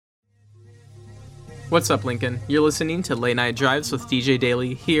What's up, Lincoln? You're listening to Late Night Drives with DJ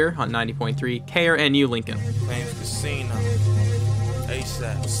Dailey here on 90.3 KRNU Lincoln. Claims Casino.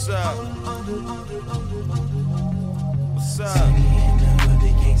 ASAP. What's up? What's up? See me in the hood, the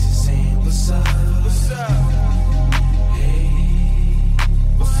gangsters saying, what's up? What's up? Hey.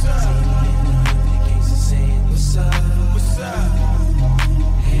 What's up? See me in the hood, the gangsters saying, what's up? What's up?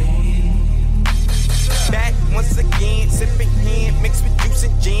 Hey. Back once again, sipping hand mixed with juice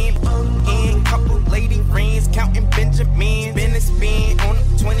and jam. And couple lady friends counting Benjamins. Been a spin on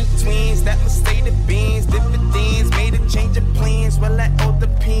them 20 twins that must stay the bins. Dividends made a change of plans. Well, that all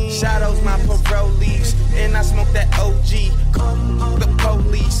depends. Shadows my parolees, and I smoke that OG. The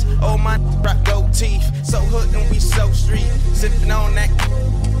police, oh my rock gold teeth. So hood and we so street. Sipping on that.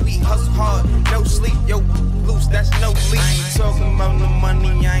 We hustle hard, no sleep. Yo, loose, that's no leak. I ain't talking about no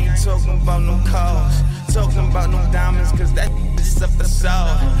money, I ain't talking about no cars. Talking about no diamonds, cause that is a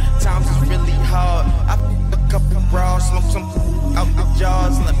facade. Times is really hard. I f*** a couple bras, smoke some out the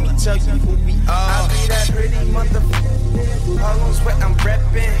jars. Let me tell you who we are. I be that pretty motherfucker. All on sweat, I'm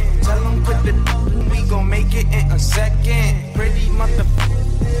reppin'. Tell them put the we gon' make it in a second. Pretty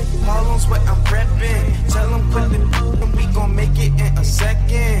motherfucker. All on sweat, I'm reppin'. Tell them put the we gon' make it in a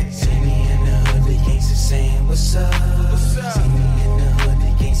second. See me in the hood, the gangsters saying, what's up? What's up? See me in the hood,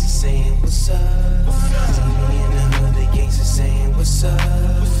 the gangsters saying, what's up? See me in the hood, the gangsters saying, what's up?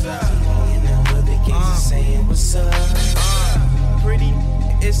 See me in the hood, the gangsters saying, what's up? Pretty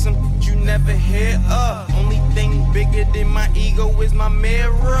is some you never hear of. Only thing bigger than my ego is my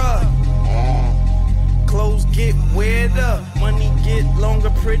mirror. Clothes get weirder, money get longer,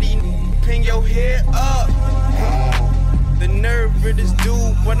 pretty pin your hair up. The nerve of this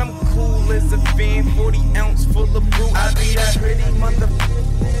dude, but I'm cool as a fan. 40 ounce full of brew. I be that pretty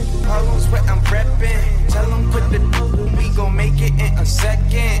motherfucker. All on sweat, I'm reppin'. Tell them put the we gon' make it in a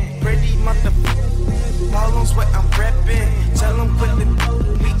second. Pretty motherfucker. All on sweat, I'm reppin'. Tell them put the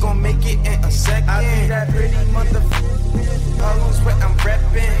we gon' make it in a second. I be that pretty motherfucker. All on sweat, I'm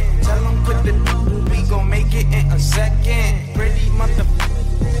reppin'. Tell them put the we gon' make it in a second. Pretty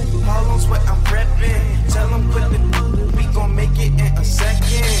motherfucker. All on sweat, I'm reppin'. Tell them put the we gon' make it in a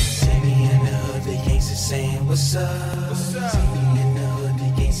second. See me in the hood, the gangsters saying, what's up? What's up? See me in the hood, the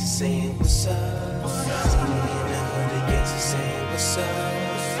gangsters saying, what's up? See me in the hood, the gangsters saying, what's up? See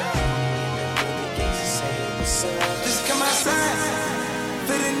me in the hood, the gangsters saying, what's up? Just come outside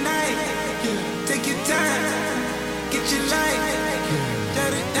for the night. Take your time, get your life,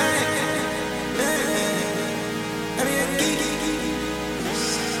 let it die. I mean, I get it.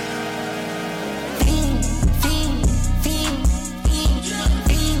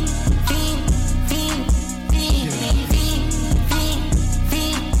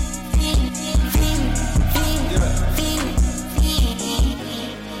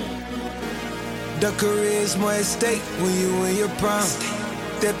 The career's more at stake when you in your prime.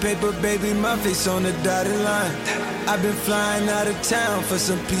 That paper, baby, my face on the dotted line. I've been flying out of town for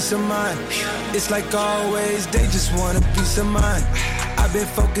some peace of mind. It's like always, they just want a peace of mind. I've been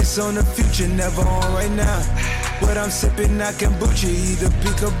focused on the future, never on right now. What I'm sipping, I kombucha, either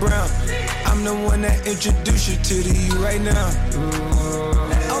pink or brown. I'm the one that introduced you to the you right now.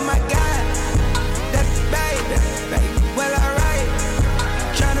 Oh my God, that babe, well alright.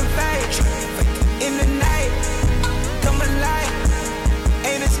 Tryna fight in the night, come alive.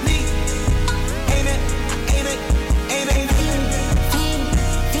 Ain't it sneak? Ain't it?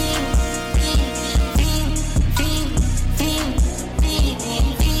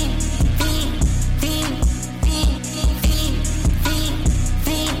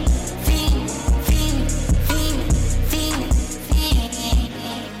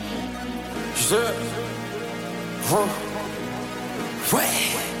 Yeah. Huh.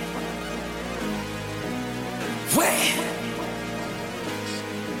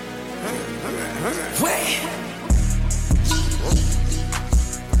 Wait.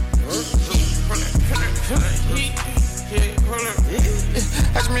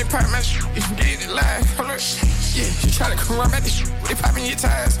 That's me part my shit. If you get it live, hold up. Yeah, you try to come around at this shit. They popping your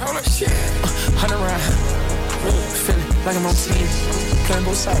tires, hold up. Yeah, 100 round. Feeling like I'm on team. Playing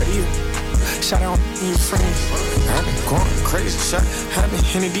both sides of you. Shout out to your friends. I've been going crazy. Shot, I've been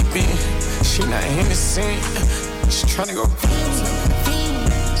in the deep end. She not in the scene. She tryna go.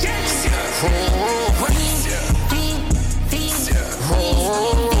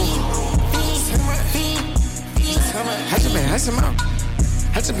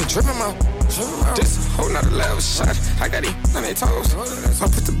 I just been tripping out. This a whole nother level shot. I got it on their toes. I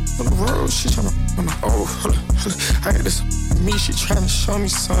put the on the road. She tryna on the hold up. I got this me. She tryna show me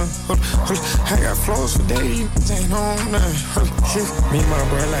something. Hold up. I got flows for days. Ain't on nothing. Me and my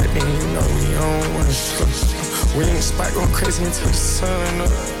bro like they ain't know me on one. We in the spot going crazy until the sun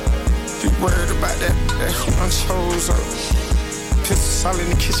up. You worried about that I'm chose up. Pistol solid in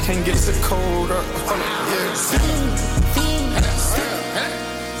the kitchen, can't get it cold up.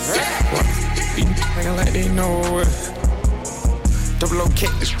 Nigga like they know it. Double O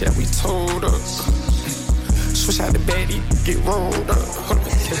cactus that we told up. Switch out the baddie, get rolled up.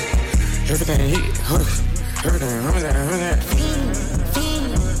 Everything hit, everything.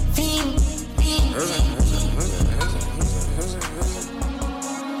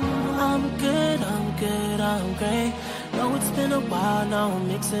 I'm great. Know it's been a while, now I'm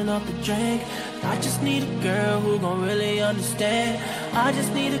mixing up the drink. I just need a girl who gon' really understand. I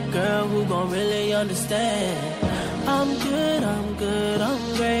just need a girl who gon' really understand. I'm good, I'm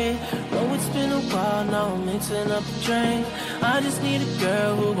great. Know it's been a while, now I'm mixing up the drink. I just need a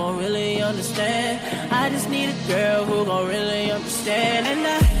girl who gon' really understand. I just need a girl who gon' really understand. And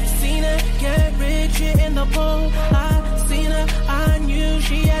I seen her get rich here in the pool. I seen her, I knew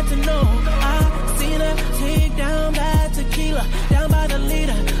she had to know. I seen her take down that tequila, down by the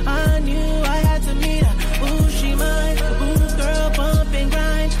leader. I knew I had to meet her. Ooh, she mine. Ooh, girl, bump and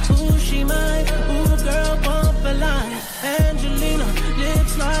grind. Ooh, she mine. Ooh, girl, bump a line. Angelina,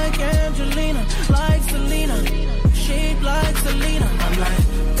 lips like Angelina, like Selena, shape like Selena. I'm like,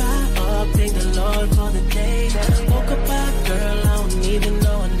 got up, thank the Lord for the day. Woke up back, girl, I don't even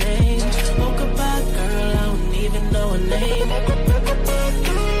know her name. Woke up back, girl, I don't even know her name.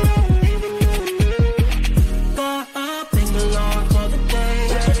 Got up, thank the Lord for the day.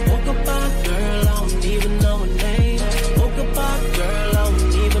 Woke up back, girl, I don't even know her name. Woke up back, girl, I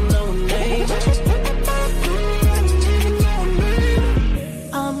don't even know her name.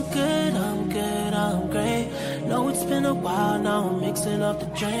 I'm great. Know it's been a while, now I'm mixing up the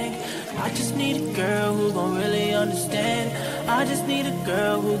drink. I just need a girl who gon' really understand. I just need a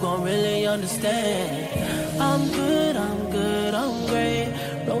girl who gon' really understand. I'm good, I'm great.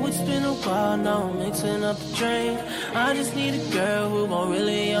 Know it's been a while, now I'm mixing up the drink. I just need a girl who gon'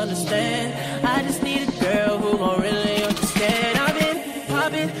 really understand. I just need a girl who gon' really understand. I've been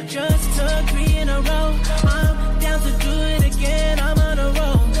popping, just took 3 in a row. I'm down to do it again, I'm on a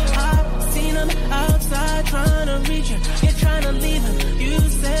roll. Outside trying to reach her, you're trying to leave her. You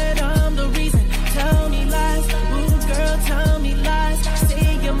said I'm the reason. Tell me lies, ooh girl, tell me lies.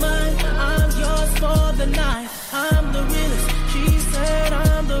 Say you're mine, I'm yours for the night. I'm the realest, she said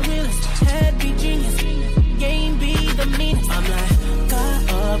I'm the realest. Head be genius, game be the meanest. I'm like,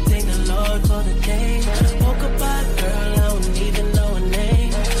 got up, thank the Lord for the day. Woke up back, girl, I don't even know her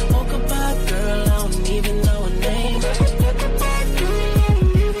name. Woke up back, girl, I don't even know her name.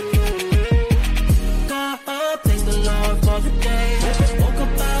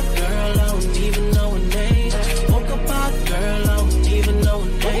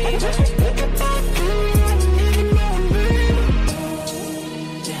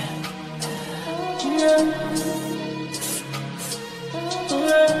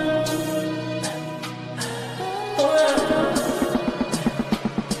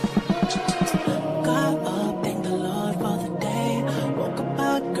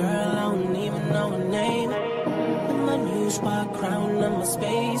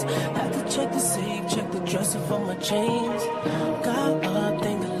 For my chains, got up,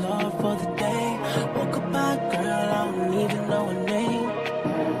 thank the Lord for the day. Woke up back, girl, I don't even know her name.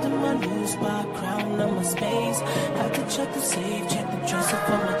 In my new spot, crown on my space. Had to check the safe, check the dresser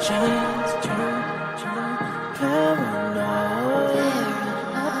for my chains. Paranoid,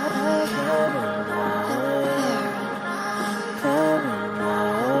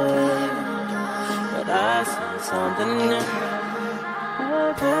 but I see something new.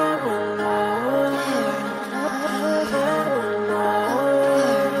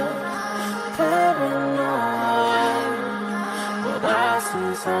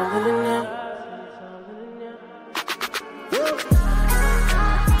 Something new.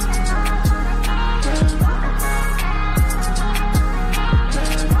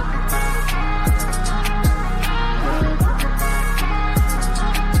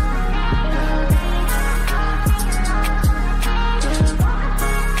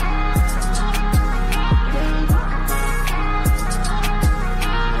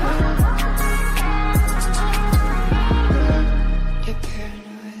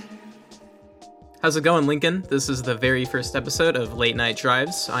 How's it going, Lincoln? This is the very first episode of Late Night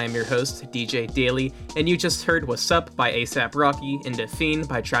Drives. I am your host, DJ Dailey, and you just heard What's Up by A$AP Rocky and Fiend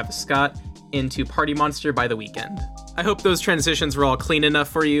by Travis Scott. into Party Monster by The Weeknd. I hope those transitions were all clean enough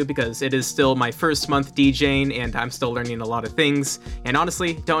for you because it is still my first month DJing and I'm still learning a lot of things, and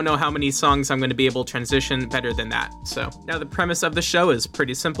honestly, don't know how many songs I'm going to be able to transition better than that. So now the premise of the show is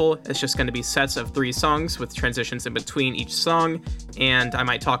pretty simple. It's just going to be sets of 3 songs with transitions in between each song, and I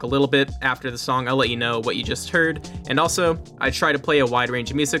might talk a little bit after the song. I'll let you know what you just heard, and also I try to play a wide range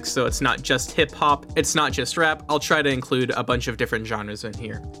of music, so it's not just hip-hop, it's not just rap. I'll try to include a bunch of different genres in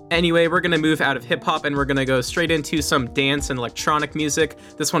here. Anyway, we're going to move out of hip-hop and we're going to go straight into some dance and electronic music.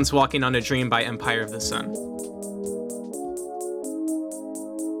 This one's Walking on a Dream by Empire of the Sun.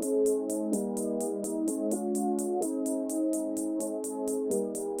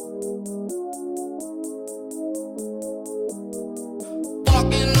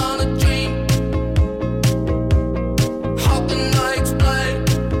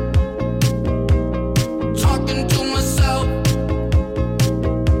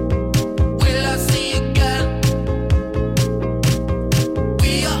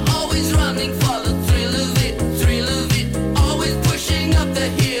 For the thrill of it.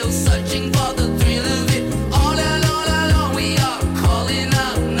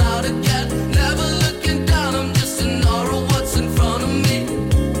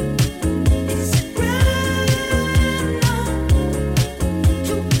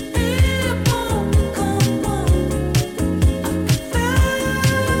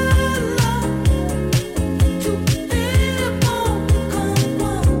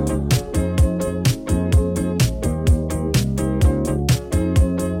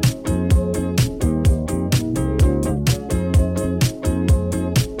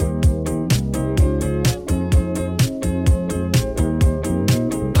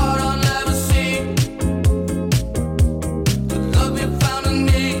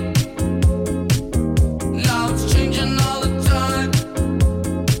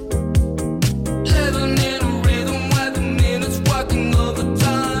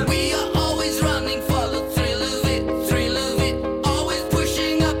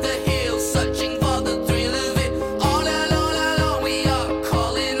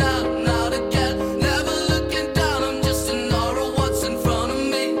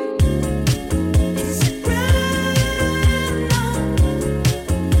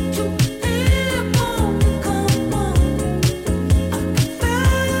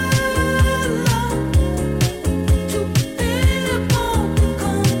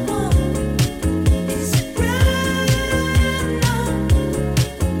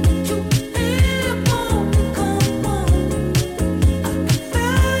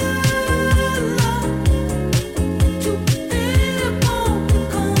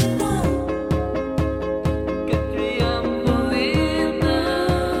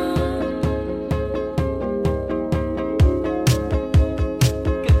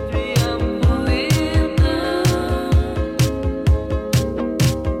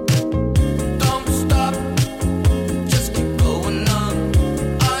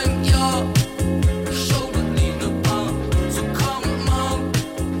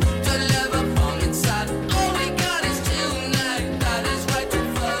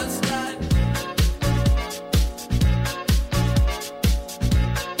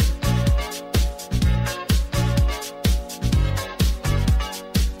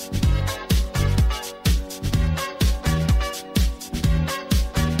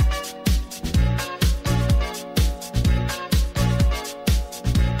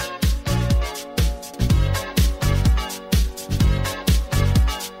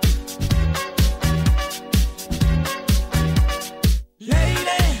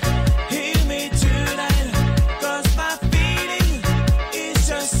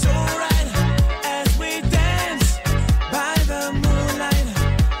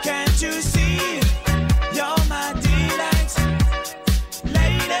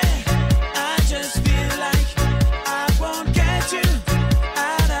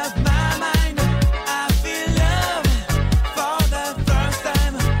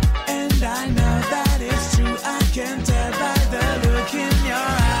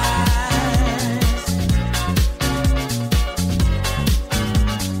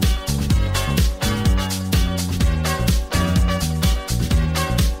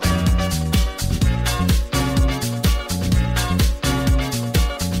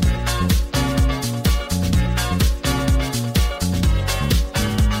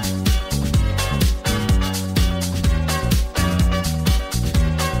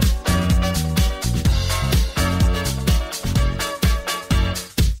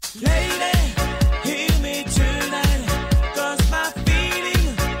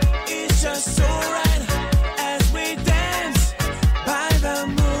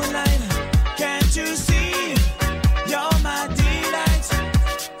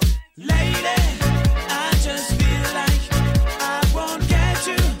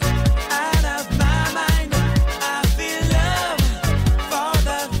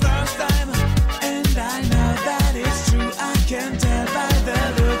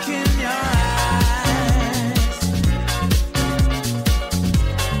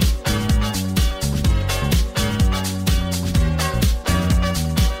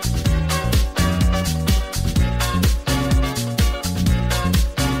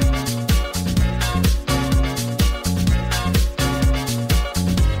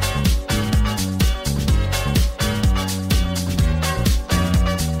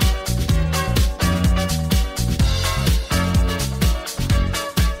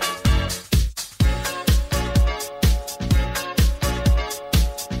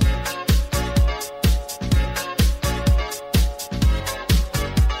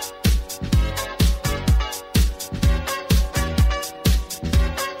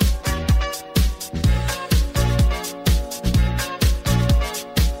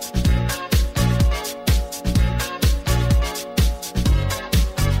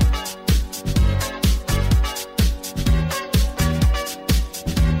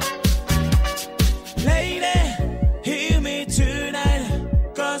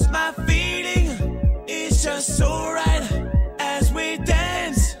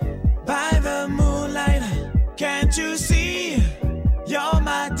 Can't you see? You're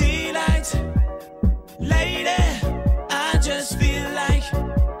my delight. Lady, I just feel like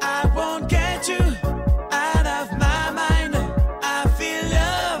I won't get you out of my mind. I feel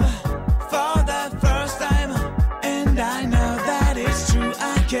love for the first time, and I know that it's true.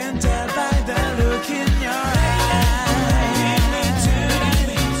 I can tell by the look in your eyes. Give me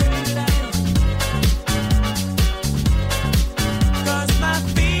tonight, 'cause my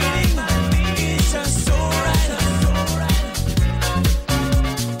feeling is just so right.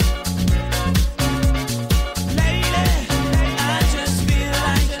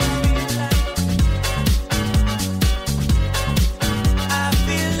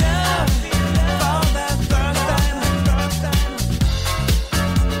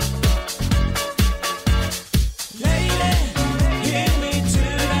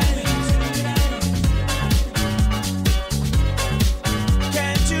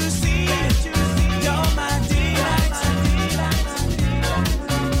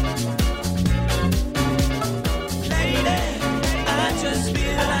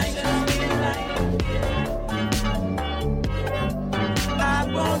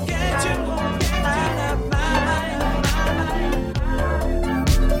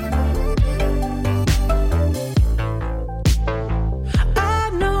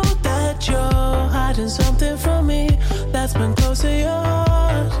 Something from me that's been close to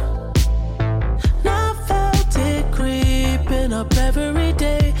yours. Now I felt it creeping up every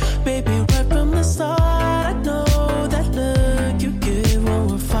day, baby, right from the start. I know that look you give when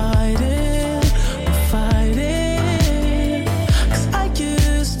we're fighting, 'cause I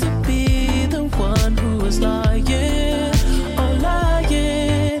used to be the one who was lying, oh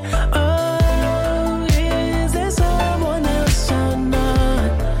lying. Oh, is there someone else or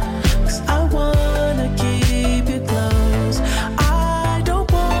not? 'Cause I wanna keep you close. I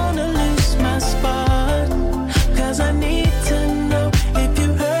don't wanna lose my spot, 'cause I need to know if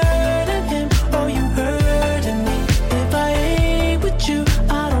you hurting him or you hurting me. If I ain't with you,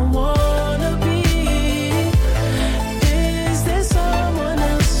 I don't wanna be. Is there someone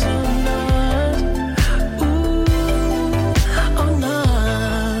else or not? Ooh, or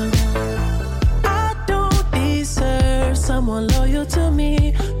not? I don't deserve someone loyal to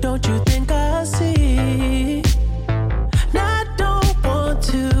me. Don't you think I see? Now I don't want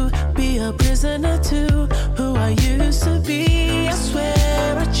to be a prisoner to who I used to be. I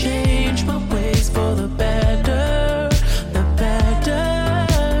swear I changed my ways for the better, the better.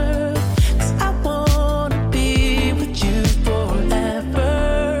 'Cause I wanna be with you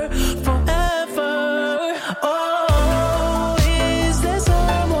forever, forever. Oh, is there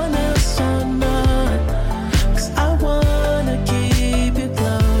someone else or not? 'Cause I wanna keep you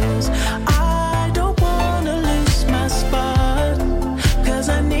close. I don't wanna lose my spot, 'cause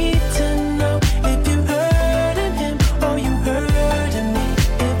I need to know if you hurting him or you hurting me.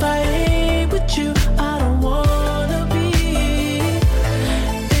 If I ain't with you, I don't wanna be.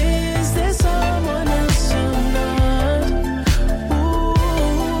 Is there someone else or not? Ooh,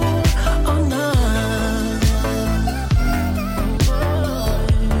 or not?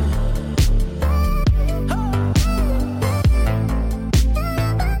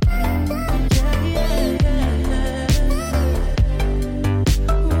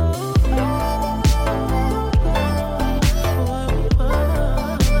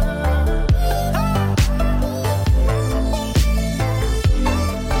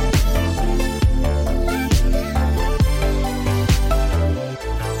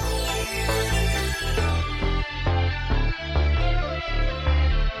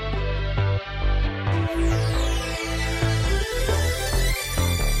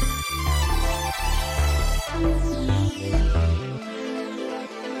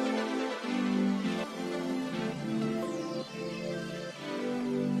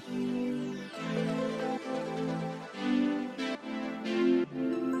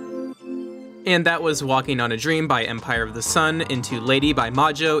 And that was Walking on a Dream by Empire of the Sun, into Lady by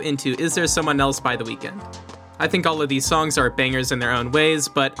Majo, into Is There Someone Else by The Weeknd. I think all of these songs are bangers in their own ways,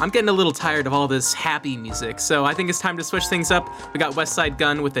 but I'm getting a little tired of all this happy music, so I think it's time to switch things up. We got West Side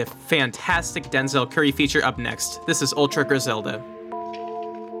Gun with a fantastic Denzel Curry feature up next. This is Ultra Griselda.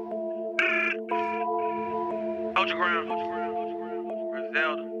 Hold your ground.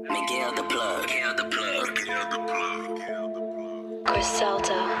 Griselda. Miguel the plug.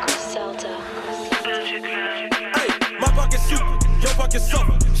 Griselda. Hey, my pocket super, your pocket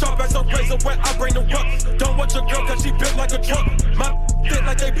suffer. Sharp as a razor when I bring the ruckus. Don't want your girl cause she built like a truck. My fit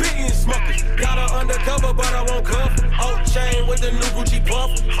like they bitten smokers. Got her undercover but I won't cuff. Old chain with the new Gucci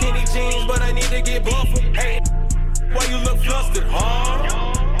puff. Skinny jeans but I need to get buffer. Hey, why you look flustered,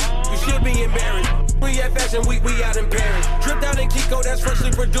 huh? You should be embarrassed. We at fashion Fashion Week, we out in Paris. Dripped out in Kiko, that's freshly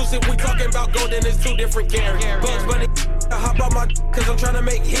produced. If we talking about gold, then it's two different carats. Bugs Bunny, I hop on my cause I'm trying to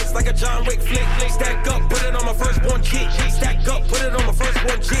make hits like a John Wick flick. Stack up, put it on my firstborn chick. Stack up, put it on my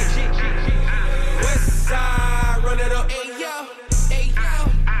firstborn chick. West side, run it up. Ayo,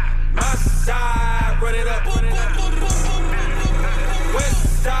 ayo. My side, run it up.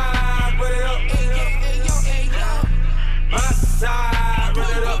 West side, run it up. Ayo, ayo, ayo. My side,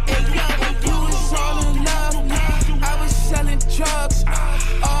 run it up. Ayo, you was all in love. I was selling drugs.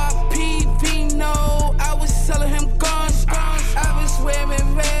 RPV, no, I was selling him guns. I was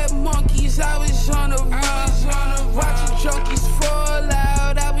wearing red monkeys. I was on the run. Watching junkies fall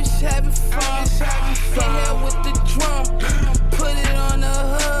out. I was having fun. Get here with the drum. Put it on the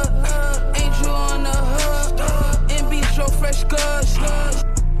hood. Angel on the hood. MB drove fresh goods.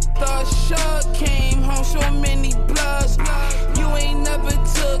 Thought Shug came home so many bloods. You ain't never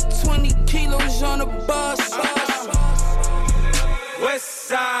took 20 kilos on a bus. West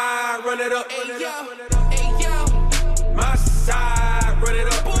side, run it up. Ayo, ayo. My side, run it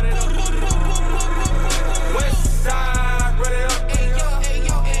up. West side, run it up. Ayo,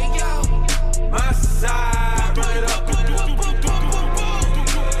 ayo, ayo. My side, run it up.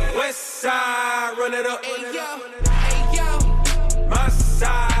 West side, run it up. Ayo, ayo. My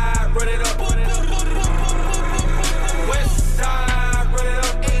side, run it up. West side, run it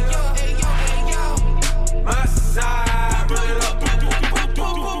up. Ayo, ayo, ayo. My side, run it up.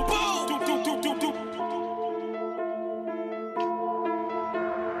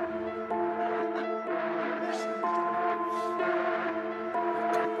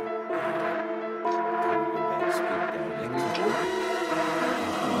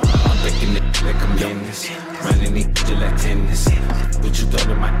 Like I'm menace, running these like tennis. What you thought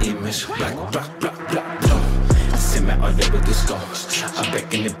of my image? Black, black, black, black, blow. Send me all there with the scores. I'm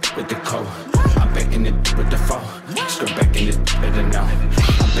back in it with the code. I'm back in it with the phone. Skirt back in it, better know.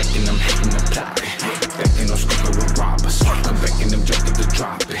 I'm back in them hitting the plot. Back in those scrapper with robbers. Come back in them just to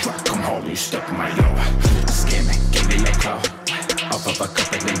drop it. Come home, you step in my lower. Skimming, give me your claw. Off of a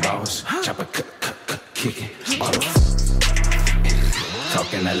couple of them balls. Chop a cut, kicking. All the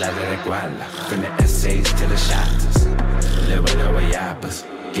talking a lot of the guala, from the essays to the shots. Little yappers,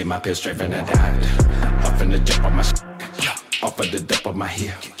 get my pills straight from the doctor. Off in the jump on my off of the dump on my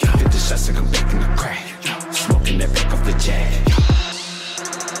heel. Hit the shots and come back in the crack. Smoking that back off the jag.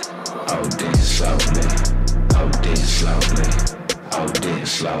 Oh, dear slowly. Oh, dear slowly. Oh, dear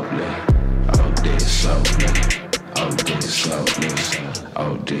slowly. Oh, dear slowly. Oh, dear slowly.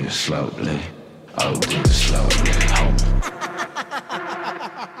 Oh, dear slowly. Oh, dear slowly. Home.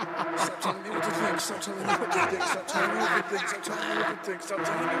 Stop telling me what to think, stop telling me what to think, stop telling me what to think, stop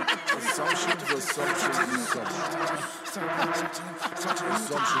telling me what to think.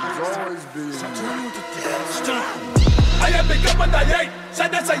 Assumptions always be. Stop telling me what to think. Stop. I am bigger when I ain't. Said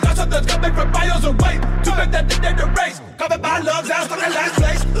that say y'all something's coming from miles away. To make that in the race. Covered my lungs out stuck in last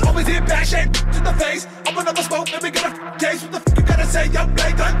place. Always hit back, shake to the face. Open up a smoke, let me get a case. What the fuck you gotta say? Young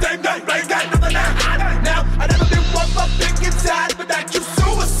Blake, undame, don't break that. Nothing now. I never been one for big inside, but that you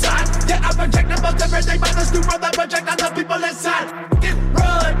suicide. Yeah, I project the most everyday mothers do run that project on the people inside. Get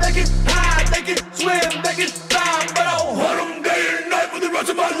run, make it hide, make it swim, make it fly. But I don't hold them day and night for the rest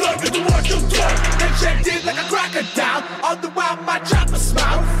of my life. Get to watch them twerk. They checked in like a crocodile. All the while my chopper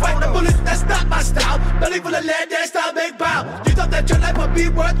smile. Fight the bullet, that's not my style. Belly full of lead, that's style big bow. You thought that your life would be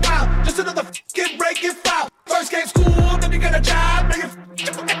worthwhile. Just another fucking break and foul. First came school, then you get a job. Now you're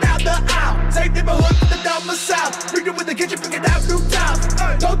fucking down the aisle. Same neighborhood, the domicile. Bring it with the kitchen, pick it out new times.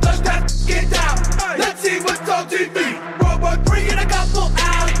 Don't touch that, get down. Let's see what's on TV. World War III in a couple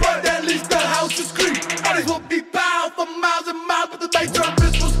hours, but at least the house is clean. Bodies will be bound for miles and miles, but the main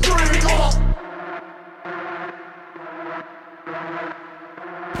purpose will scream.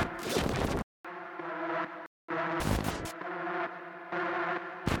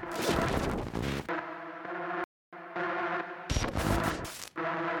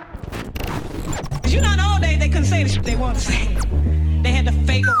 You know, all day they couldn't say the shit they want to say. They had to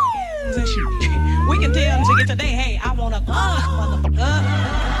fake organs and shit. We can tell them to get today, hey, I want a motherfucker.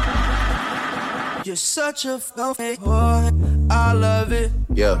 You're such a fake boy, I love it.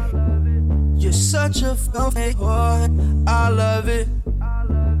 Yeah. You're such a fake boy, I love it.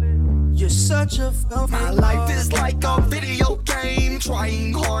 You're such a fake My life is like a video game,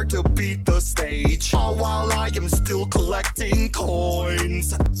 trying hard to beat the stage, all while I am still collecting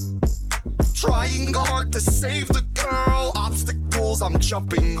coins. Trying hard to save the girl, obstacles I'm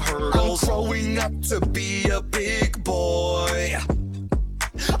jumping hurdles. I'm growing up to be a big boy.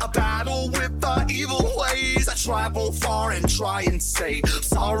 A battle with the evil ways, travel far and try and say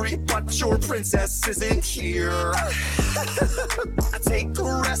sorry, but your princess isn't here. I take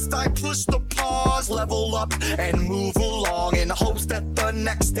a rest, I push the pause, level up and move along in hopes that the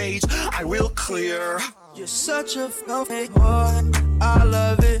next stage I will clear. You're such a fake boy, I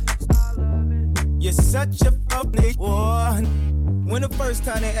love it. You're such a fake boy. When the first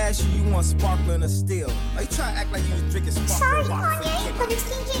time they asked you want sparkling or still? Are you trying to act like you was drinking sparkling water? Sorry, Kanye, but it's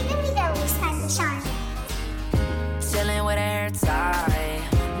DJ Dailey that always time to shine. Chillin' with hair tie,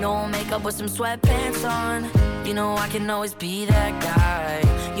 no makeup with some sweatpants on. You know I can always be that guy.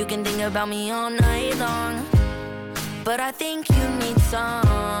 You can think about me all night long, but I think you need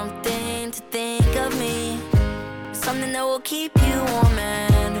something to think of me. Something that will keep you warm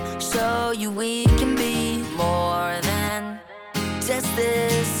and show you we can be more than just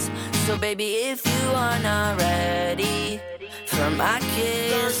this. So baby, if you are not ready for my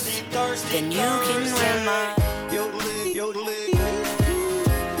kiss, then you can wear my yodeling, yodeling,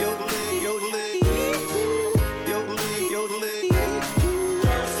 yodeling, yodeling, yodeling, yodeling.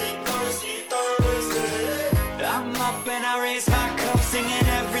 Thirsty, thirsty. I'm up and I raise my cup, singing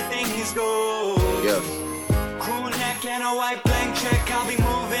everything is gold. Yeah. Cool neck and a white blank check, I'll be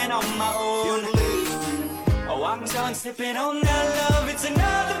moving on my own. Oh, I'm done sipping on that love, it's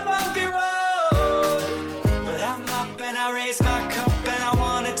another bumpy road. But I'm up and I raise my cup and I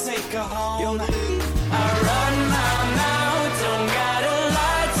wanna take her home. I run my mouth, don't got a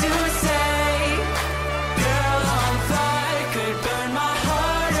lot to say. Girl on fire could burn my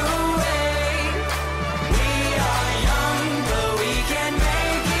heart away. We are young, but we can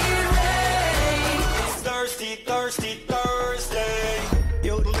make it rain. It's thirsty, thirsty, Thursday.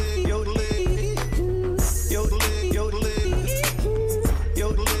 Yodeling, yodeling, yodeling, yodeling,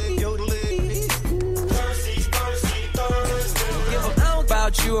 yodeling, yodeling. Thirsty, thirsty, Thursday. Give a pound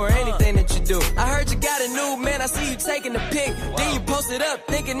about you or anything that you do. I heard you got a new man, I see you taking the pic. Then you post it up,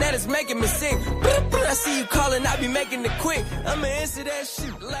 thinking that it's making me sick. I see you calling, I be making it quick. I'ma answer that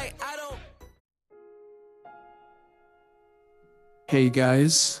shit like I don't. Hey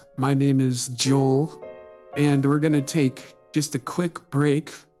guys, my name is Joel, and we're gonna take just a quick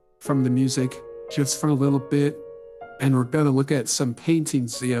break from the music, just for a little bit, and we're gonna look at some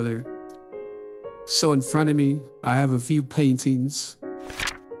paintings together. So in front of me, I have a few paintings.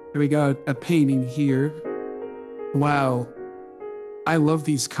 We got a painting here. Wow, I love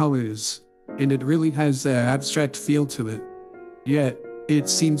these colors, and it really has that abstract feel to it. Yet, it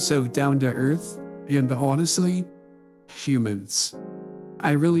seems so down to earth, and honestly, humans.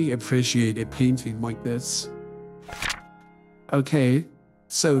 I really appreciate a painting like this. Okay,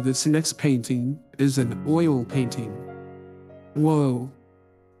 so this next painting is an oil painting. Whoa,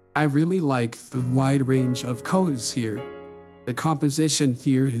 I really like the wide range of colors here. The composition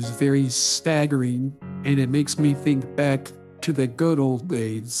here is very staggering, and it makes me think back to the good old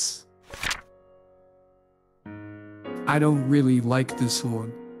days. I don't really like this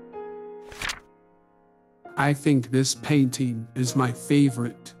one. I think this painting is my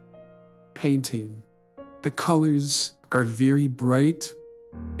favorite painting. The colors are very bright,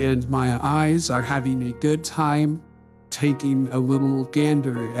 and my eyes are having a good time taking a little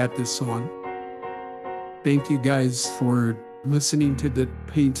gander at this one. Thank you guys for listening to the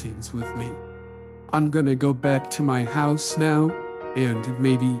paintings with me. I'm gonna go back to my house now and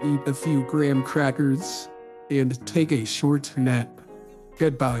maybe eat a few graham crackers and take a short nap.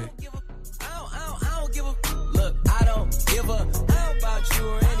 Goodbye. Look, I don't give a hell about you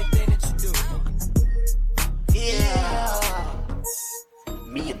or anything that you do. Yeah.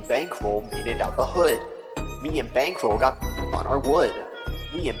 Me and Bankroll made it out the hood. Me and Bankroll got on our wood.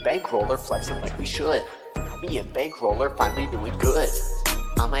 Me and Bankroll are flexing like we should. Me and Bankroll are finally doing good.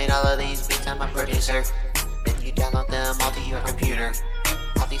 I made all of these beats, I'm a producer. Then you download them all to your computer.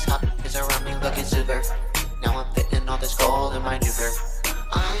 All these hot bitches around me looking super. Now I'm fitting all this gold in my nuker.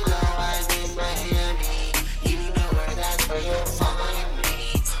 I know I miss Miami. You know where that's where you'll find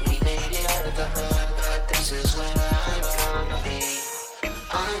me. We made it out of the hood, but this is where I'm gonna be.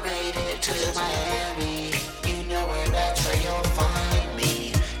 I made it to Miami. You know where that's where you'll find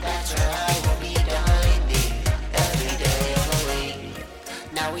me. That's where I will be dining every day of the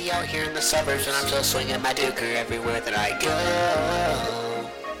week. Now we out here in the suburbs and I'm still swinging my duker everywhere that I go.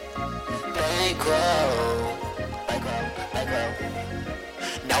 Bankroll, bankroll.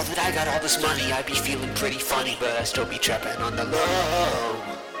 Now that I got all this money, I be feeling pretty funny, but I still be trapping on the low.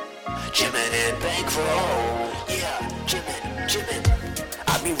 Jimin and Bankroll, yeah, Jimin.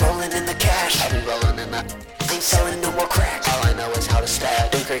 I be rolling in the cash, I be rolling in the. Ain't selling no more crack. All I know is how to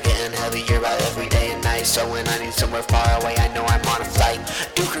stack. Duker getting heavier by every day and night. So when I need somewhere far away, I know I'm on a flight.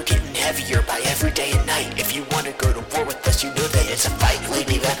 Duker getting heavier by every day and night. If you want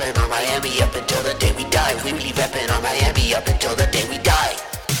up until the day we die.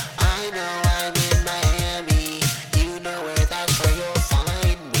 I know I'm in Miami, you know where that's where you'll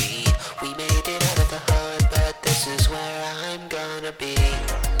find me. We made it out of the hood, but this is where I'm gonna be.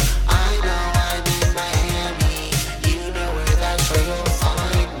 I know I'm in Miami, you know where that's where you'll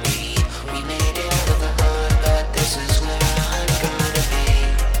find me. We made it out of the hood, but this is where I'm gonna be.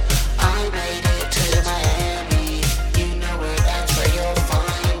 I made it to Miami, you know where that's where you'll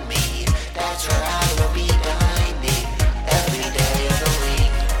find me. That's where I will be dining every day of the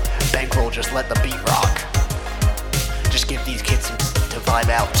week. Bankroll, just let the beat rock. Just give these kids some to vibe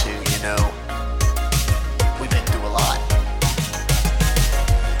out to, you know. We've been through a lot.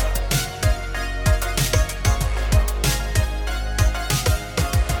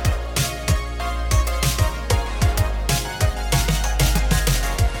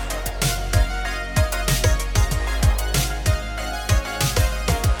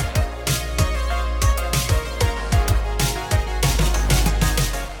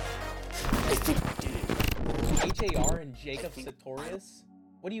 HAR and Jacob Sartorius?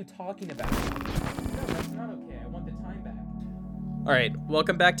 What are you talking about? No, that's not okay. I want the time back. Alright,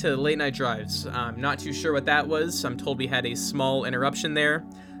 welcome back to Late Night Drives. I'm not too sure what that was. I'm told we had a small interruption there.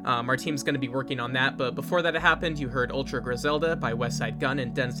 Our team's going to be working on that, but before that happened, you heard Ultra Griselda by Westside Gunn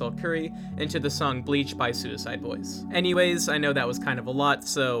and Denzel Curry into the song Bleach by Suicide Boys. Anyways, I know that was kind of a lot,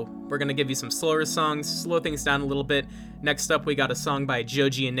 so we're going to give you some slower songs, slow things down a little bit. Next up, we got a song by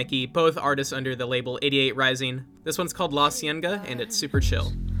Joji and Nikki, both artists under the label 88 Rising. This one's called La Cienga, and it's super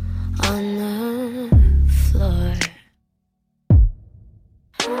chill. On the floor,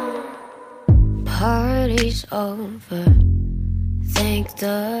 party's over, thank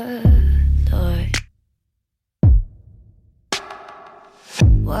the Lord.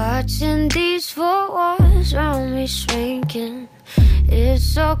 Watching these four walls round me shrinking, it's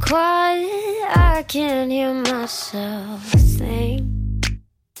so quiet I can't hear myself think.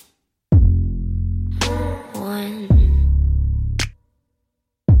 One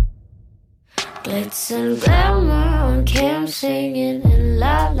glitz and glamour on cam, singing in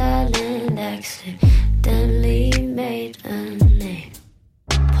La La Land, accidentally made a name.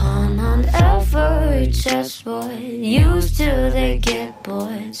 Pawn on every chessboard, used till they get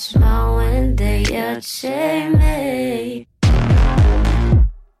bored, smile when they shame me.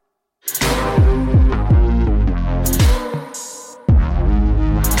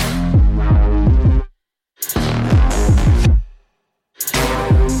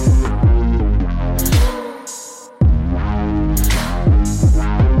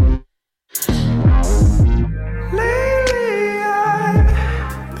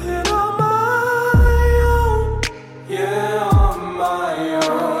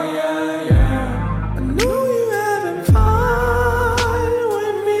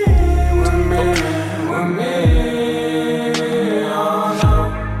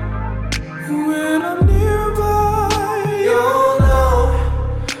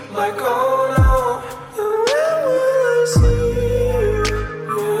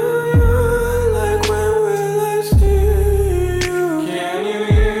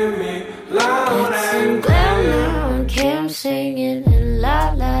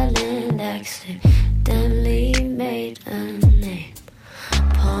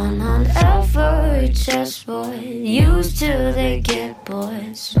 Used to they get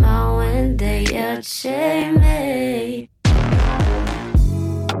bored, smile when they shame me.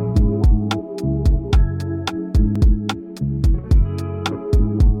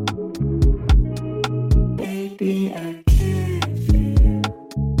 Baby, I care for you,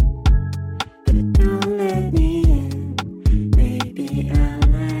 but don't let me in. Maybe I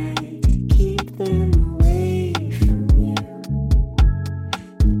might keep them away from you,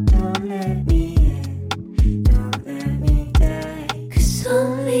 but don't let me.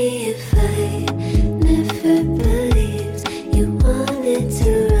 Only if I never believed you wanted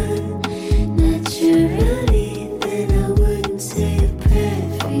to run naturally, then I wouldn't say a prayer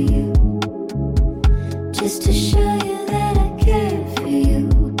for you, just to show you that I care for you.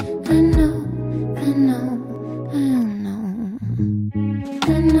 I know, I know, I know,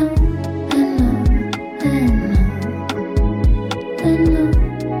 I know, I know, I know, I know,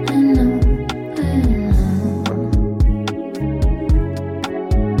 I know.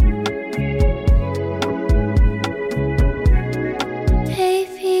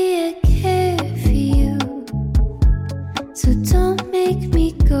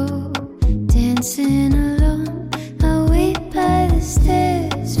 Dancing alone, I'll wait by the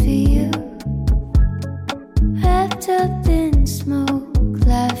stairs for you, wrapped up in smoke,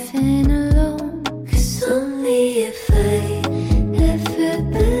 laughing alone. 'Cause only if I ever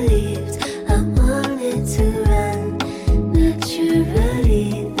believed I wanted to run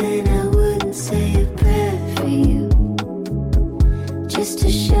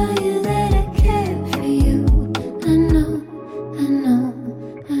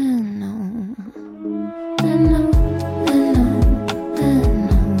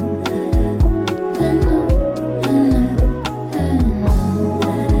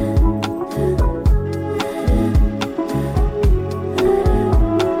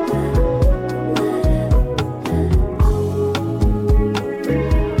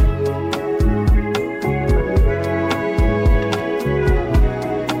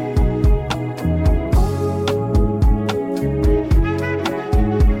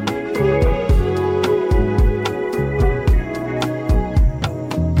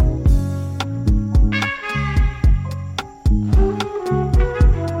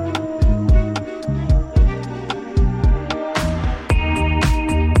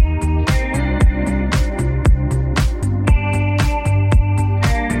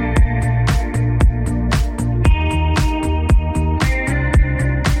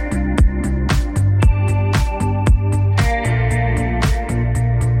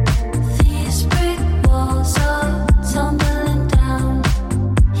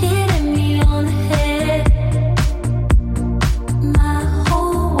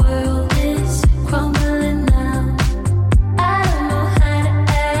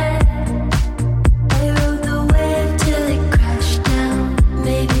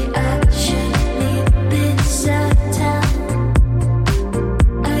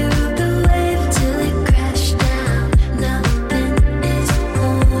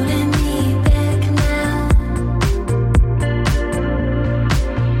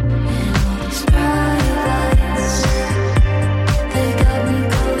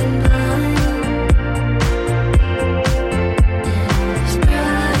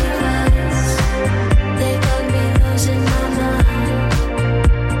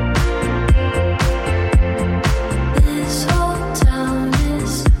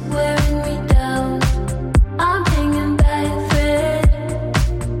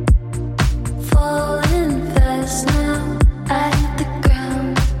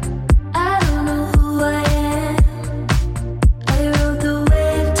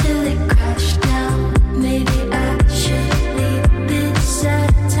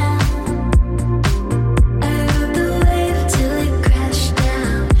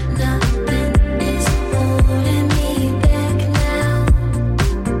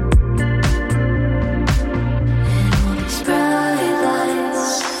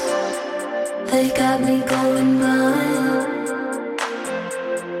They got me going blind.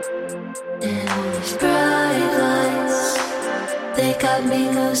 And all these bright lights, they got me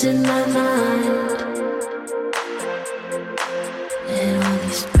losing my mind. And all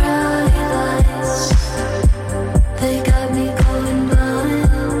these bright lights, they got me going blind.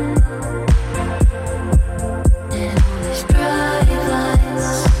 And all these bright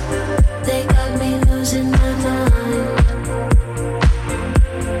lights, they got me losing my mind.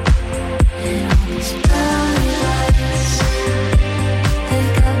 And all these bright lights, they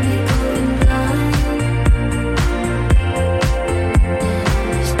got me going blind. And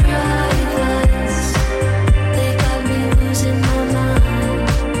all these bright lights, they got me losing my mind.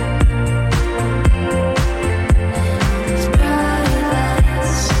 And all these bright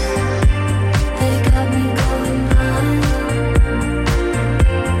lights, they got me going blind.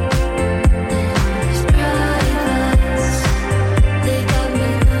 And all these bright lights, they got me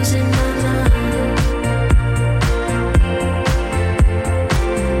losing my mind.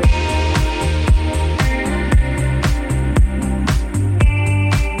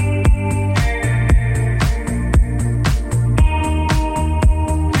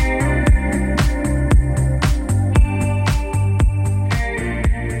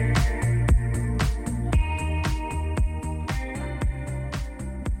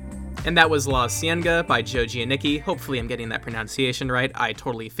 And that was La Cienega by Joe Giannicchi. Hopefully I'm getting that pronunciation right. I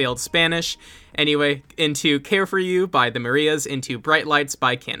totally failed Spanish. Anyway, into Care For You by the Marias, into Bright Lights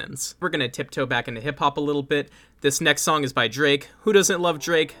by Cannons. We're gonna tiptoe back into hip-hop a little bit. This next song is by Drake. Who doesn't love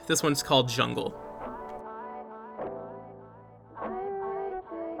Drake? This one's called Jungle.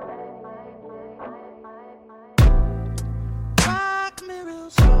 Rock me real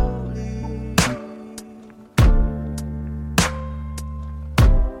slowly.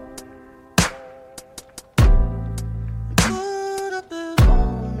 Put a bit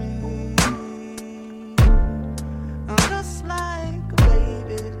on me. I'm just like a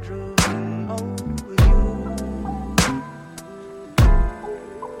baby drooling over you.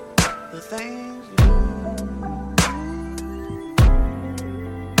 The things you do.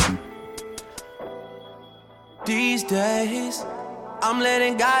 These days, I'm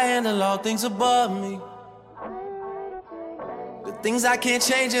letting God handle all things above me. The things I can't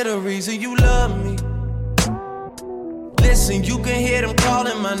change are the reason you love me. Listen, you can hear them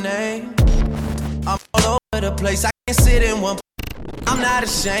calling my name. I'm all over the place, I can't sit in one place. I'm not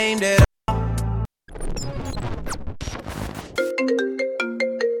ashamed at all.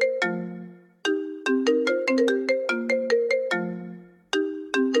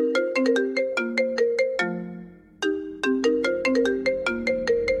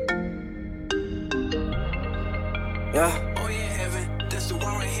 Yeah. Oh yeah, heaven, that's the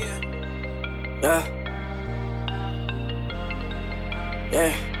one right here. Yeah.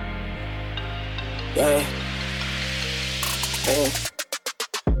 Yeah. Yeah. Yeah.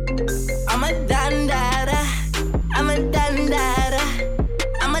 I'm a dandada. I'm a dandada.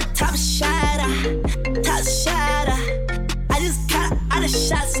 I'm a top shotter. Top shotter. I just got out of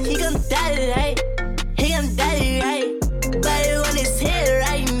shots. He gon' die today. He gon' die today. But it on his head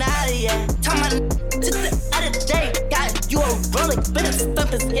right now, yeah. Tell my just the other day. God, you a Rolex, better stuff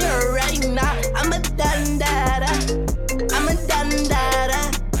his hair right now. I'm a dandada. I'm a dandada.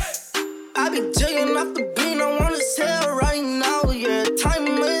 I be jigging off the beat, I want his hair right now, yeah. Time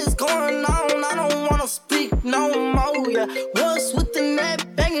is going on, I don't wanna speak no more, yeah. What's with the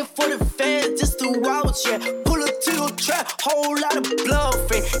net banging for the fans just to watch, yeah. Pull up to your trap, whole lot of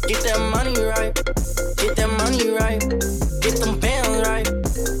bluffing. Get that money right, get that money right, get them bands right.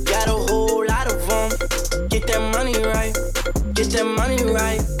 Got a whole lot of them. Get that money right, get that money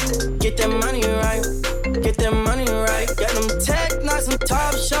right, get that money right, get that money right. Got them tech nights and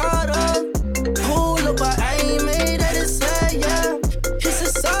top shot up. Pull up, but I ain't made that say, yeah. He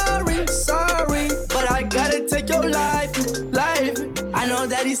said sorry, sorry, but I gotta take your life, life. I know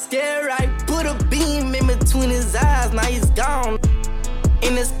that he's scared, right? Put a beam in between his eyes, now he's gone.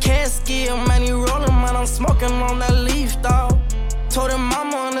 In his casket, man, he rolling, man, I'm smoking on that leaf, dog. Told him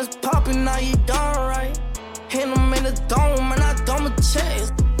mama on his poppy, now he gone, right? Hit him in the dome, man, I dome a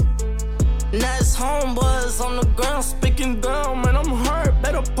chest. Now his homeboys on the ground, speaking down, man, I'm hurt.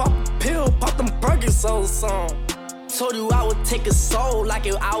 Better pop a pill, pop them burgers, so song. Told you I would take a soul like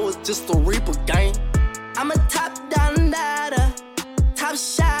if I was just a Reaper gang. I'm a top dandada, top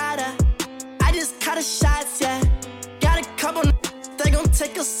shotter. I just cut a shots, yeah. Got a couple they gon'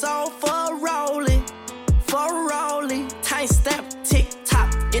 take us all for a rollie, for a rollie. Time stamp, tick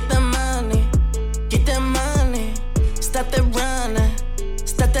tock, get the money, get that money. Stop that running,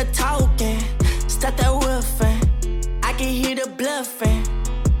 stop that talking, stop that woofing. I can hear the bluffing.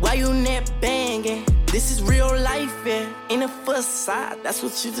 Why you net bang? gang gang. This is real life, yeah. Ain't a facade. That's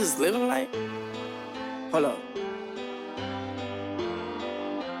what you just living like. Hold up.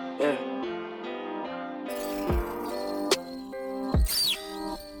 Yeah.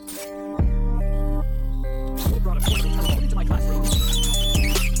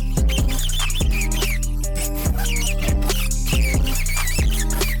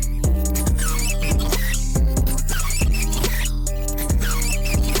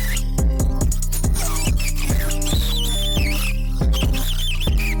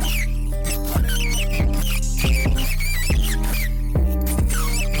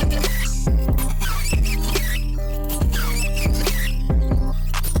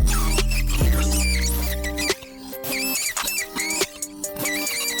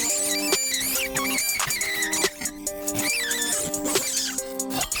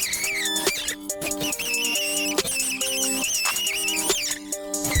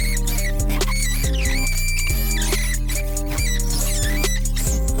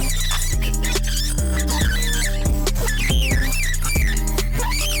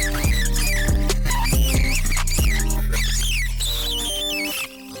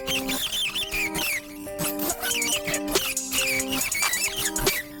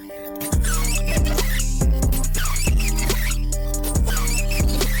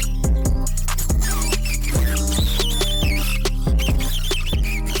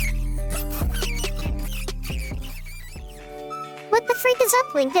 What the freak is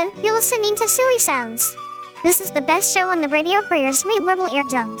up, Lincoln? You're listening to Silly Sounds. This is the best show on the radio for your sweet little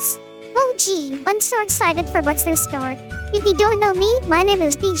eardrums. Oh gee, I'm so excited for what's in store. If you don't know me, my name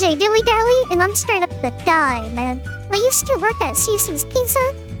is DJ Dailey, and I'm straight up the guy, man. I used to work at Cece's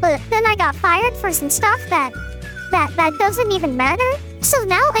Pizza, but then I got fired for some stuff that doesn't even matter. So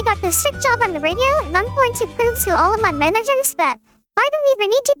now I got this sick job on the radio, and I'm going to prove to all of my managers that I don't even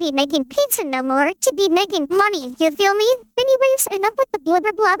need to be making pizza no more to be making money, you feel me? Anyways, enough with the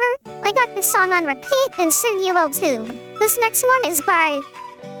blubber blubber. I got this song on repeat, and soon you will too. This next one is by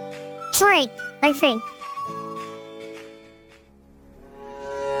Drake, I think.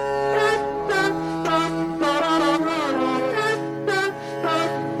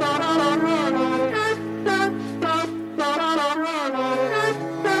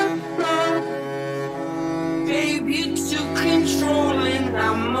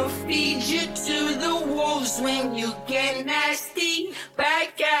 When you get nasty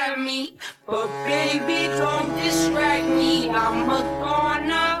back at me, but baby don't distract me. I'm a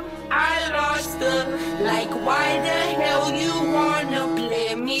goner, I lost her. Like why the hell you wanna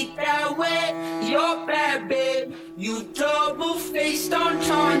play me that way? You're bad, babe. You double-faced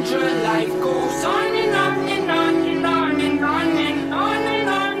entendre. Life goes on and on and on and on and on and on and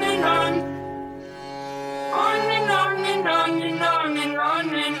on and on. On and on and on and on and on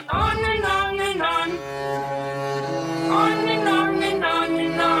and on and on and on. On and on and on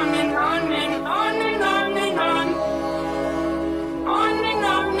and on and on and on and on and on. On and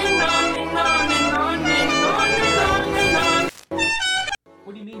on and on and on and on and on and on.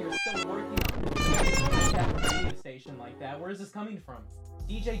 What do you mean you're still working on that radio station like that? Where is this coming from?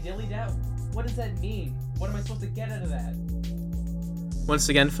 DJ Dailey Dow? What does that mean? What am I supposed to get out of that? Once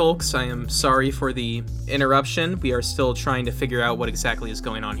again, folks, I am sorry for the interruption. We are still trying to figure out what exactly is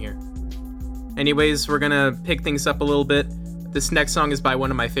going on here. Anyways, we're gonna pick things up a little bit. This next song is by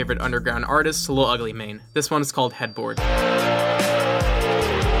one of my favorite underground artists, Lil Ugly Mane. This one is called Headboard.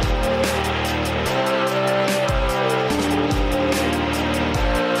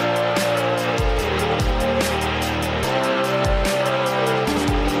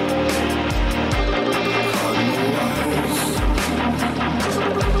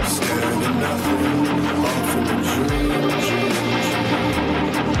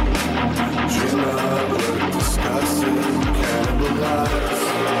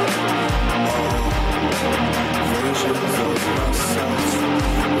 Visions of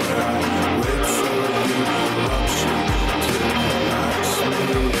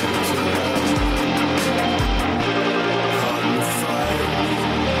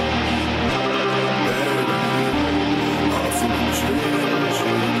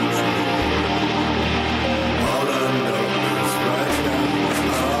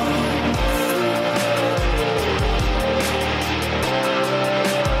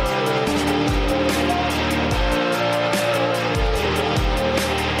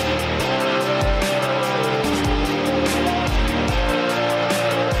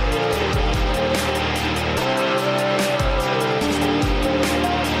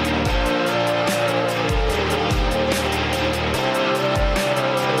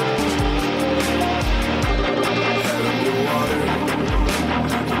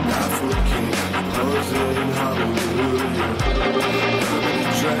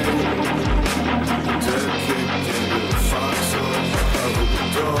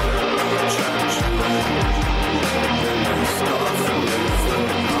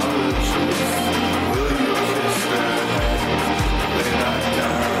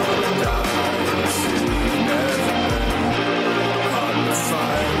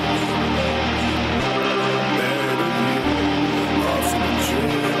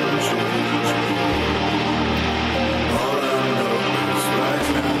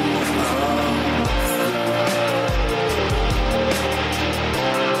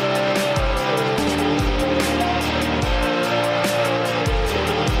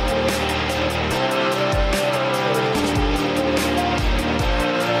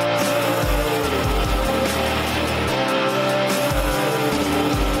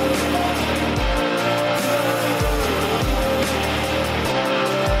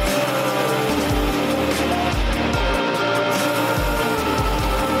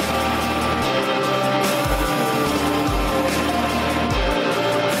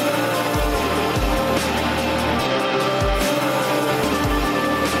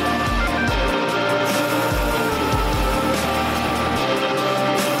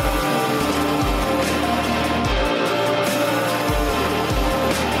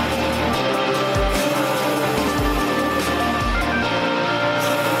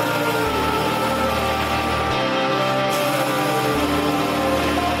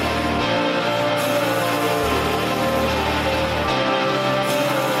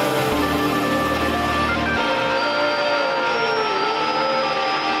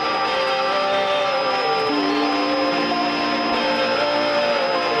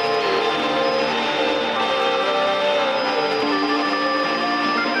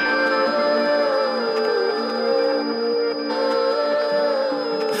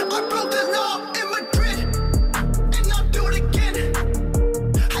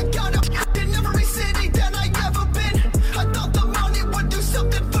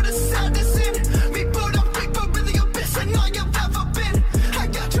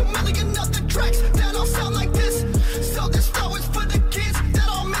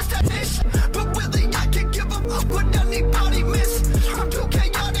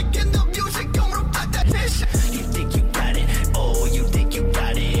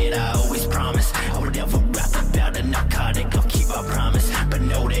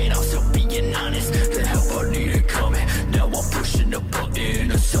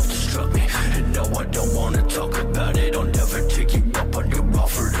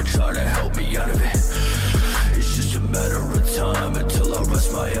me out of it. It's just a matter of time until I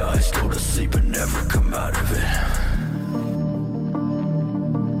rest my eyes, go to sleep and never come out of it.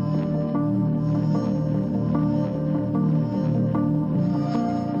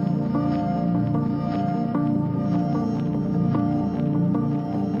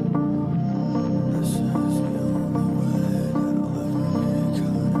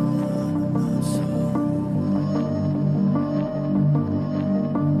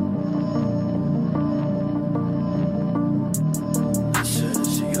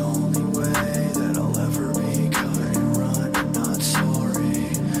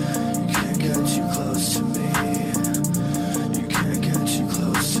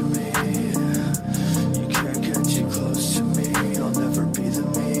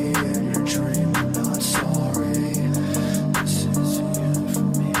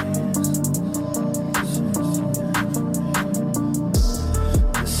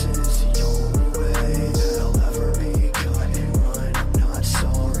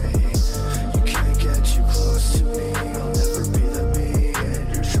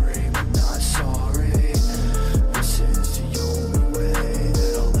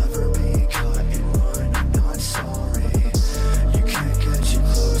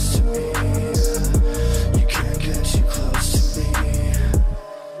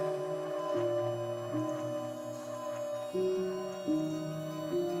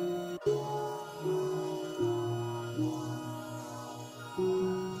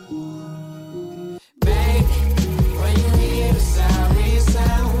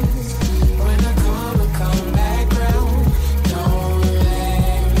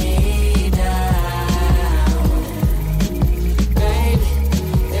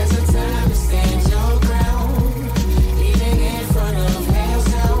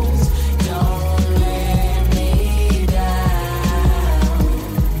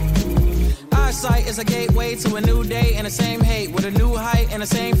 To a new day and the same hate, with a new height and the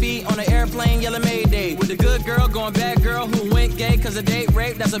same feet on the airplane yelling Mayday. With the good girl going bad girl who went gay cause of date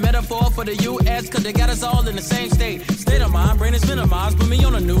rape. That's a metaphor for the US cause they got us all in the same state. State of mind, brain is minimized, put me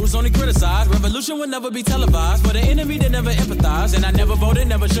on the news, only criticize. Revolution will never be televised for the enemy that never empathize. And I never voted,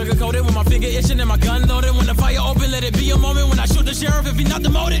 never sugarcoated, with my finger itching and my gun loaded. When the fire open, let it be a moment when I shoot the sheriff if he not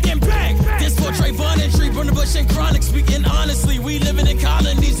demoted. And bang! This for Trayvon and Tree, burn the bush and chronic. Speaking honestly, we living in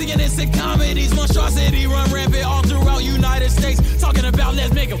colonies, seeing innocent comedies, monstrosity run rampant all throughout United States. Talking about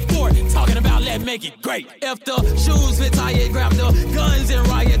let's make it fort, talking about let's make it great. If the shoes fit tight, grab the guns and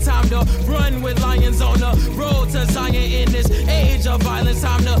riot. Time to run with lions on the road to Zion in this age of violence.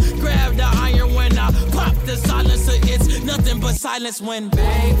 Time to grab the iron when I pop the silencer. It's nothing but silence when,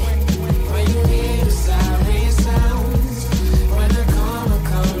 baby, when you hear the siren sounds, when the karma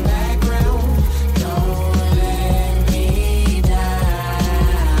come back round, don't let me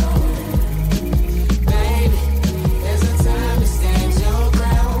down. Baby, there's a time to stand your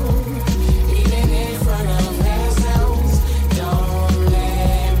ground, even in front of hell's hounds, don't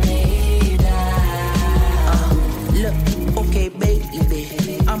let me down. Look, okay, baby,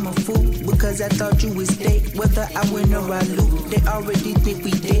 I'm a fool because I thought you was dead. Whether I win or I lose, they already think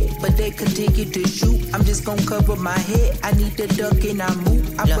we dead, but they continue to shoot. I'm just gonna cover my head. I need to duck and I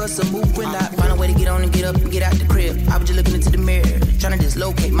move. I bust a move when I find a way to get on and get up and get out the crib. I was just looking into the mirror, trying to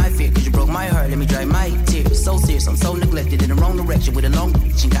dislocate my fear, cause you broke my heart. Let me dry my tears. So serious, I'm so neglected in the wrong direction with a long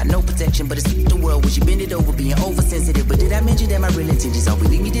reach. Ain't got no protection, but it's the world when she bend it over, being oversensitive. But did I mention that my real intentions are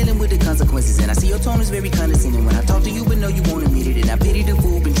leave me dealing with the consequences? And I see your tone is very condescending when I talk to you, but no, you won't admit it. And I pity the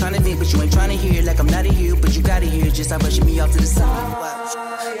fool, been trying to vent, but you ain't trying to hear it. Like I'm not a hero, but you gotta hear it. Just stop rushing me off to the side.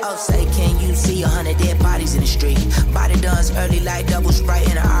 I'll say, can you see 100 dead bodies in the street? Body duns early like double Sprite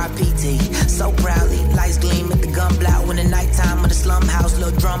in a RPT. So proudly, lights gleam at the gun blout when the nighttime of the slum house.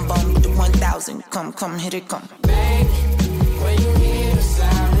 Little drum bone with the 1000. Come, hit it, come. Baby, when you hear the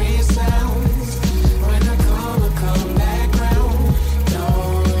siren sounds, when the karma come back round,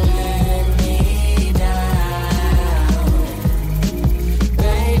 don't let me down.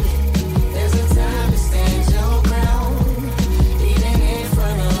 Baby, there's a time to stand your ground, even in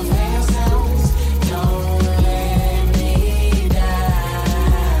front of hell's hounds, don't let me down.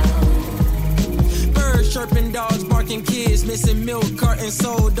 Birds chirping, dogs barking, kids missing milk, carton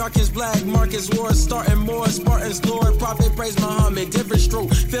sold, darkens black, Marcus wars starting more, Spartans Lord, prophet praise Muhammad, different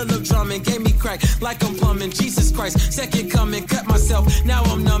stroke, Philip drumming, gave me crack like I'm plumbing, Jesus Christ, second coming, cut myself, now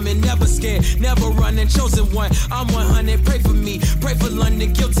I'm numbing, never scared, never running, chosen one, I'm 100, pray for me, pray for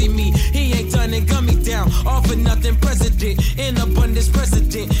London, guilty me, he ain't done it, gun me down, all for nothing, president, in abundance,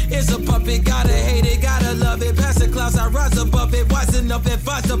 president, is a puppet, gotta hate it, gotta love it, past the clouds, I rise above it, wise enough,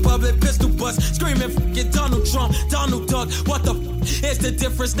 advise the public, pistol bust, screaming, f*** it, Donald Trump, Donald Duck, what the f***, Here's the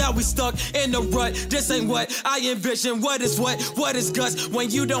difference, now we stuck in the rut. This ain't what I envision. What is guts when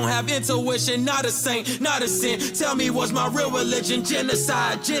you don't have intuition? Not a saint, not a sin. Tell me what's my real religion?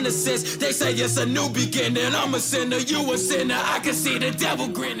 Genocide, Genesis. They say it's a new beginning. I'm a sinner, you a sinner. I can see the devil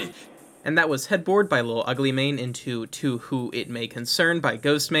grinning. And that was Headboard by Lil Ugly Mane, into To Who It May Concern by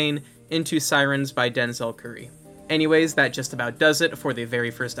Ghost Mane, into Sirens by Denzel Curry. Anyways, that just about does it for the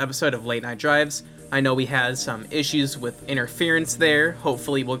very first episode of Late Night Drives. I know we had some issues with interference there.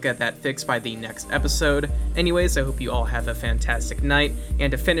 Hopefully we'll get that fixed by the next episode. Anyways, I hope you all have a fantastic night.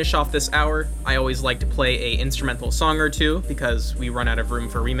 And to finish off this hour, I always like to play an instrumental song or two because we run out of room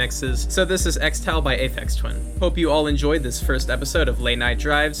for remixes. So this is Xtal by Aphex Twin. Hope you all enjoyed this first episode of Late Night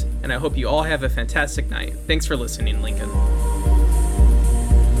Drives, and I hope you all have a fantastic night. Thanks for listening, Lincoln.